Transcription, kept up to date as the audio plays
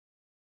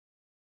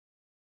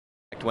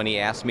fact, when he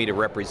asked me to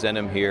represent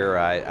him here,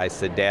 I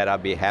said, Dad,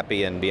 I'd be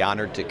happy and be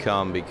honored to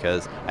come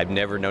because I've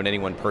never known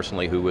anyone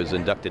personally who was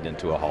inducted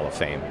into a Hall of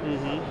Fame.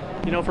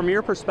 Mm-hmm. You know, from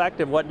your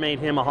perspective, what made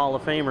him a Hall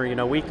of Famer? You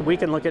know, we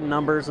can look at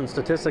numbers and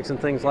statistics and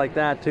things like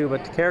that too,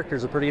 but character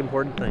is a pretty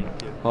important thing.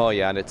 Oh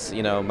yeah, and it's,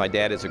 you know, my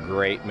dad is a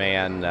great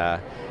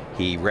man.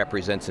 He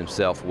represents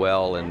himself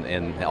well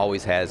and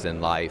always has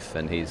in life,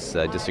 and he's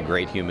just a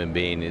great human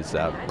being. He's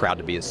proud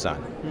to be his son.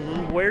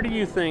 Mm-hmm. Where do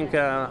you think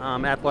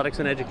athletics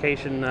and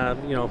education,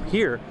 you know,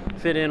 here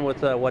fit in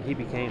with what he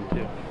became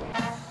too?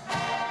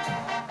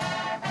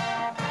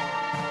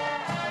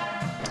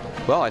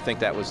 Well, I think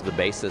that was the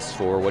basis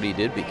for what he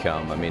did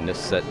become. I mean, this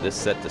set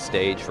the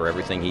stage for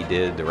everything he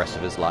did the rest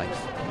of his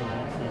life.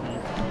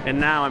 And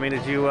now, I mean,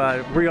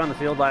 were you on the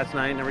field last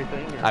night and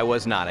everything? Or? I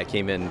was not. I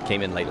came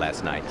in late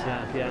last night.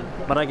 Yeah.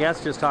 But I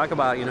guess just talk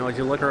about, you know, as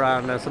you look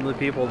around, some of the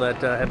people that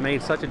have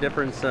made such a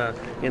difference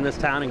in this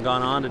town and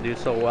gone on to do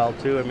so well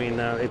too. I mean,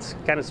 it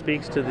kind of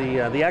speaks to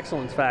the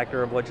excellence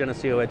factor of what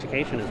GENESEO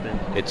education has been.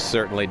 It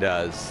certainly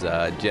does.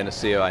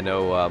 GENESEO, I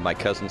know my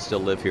cousins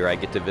still live here. I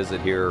get to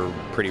visit here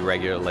pretty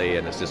regularly,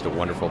 and it's just a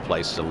wonderful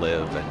place to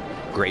live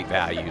and great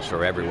values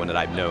for everyone that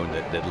I've known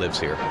that lives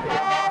here.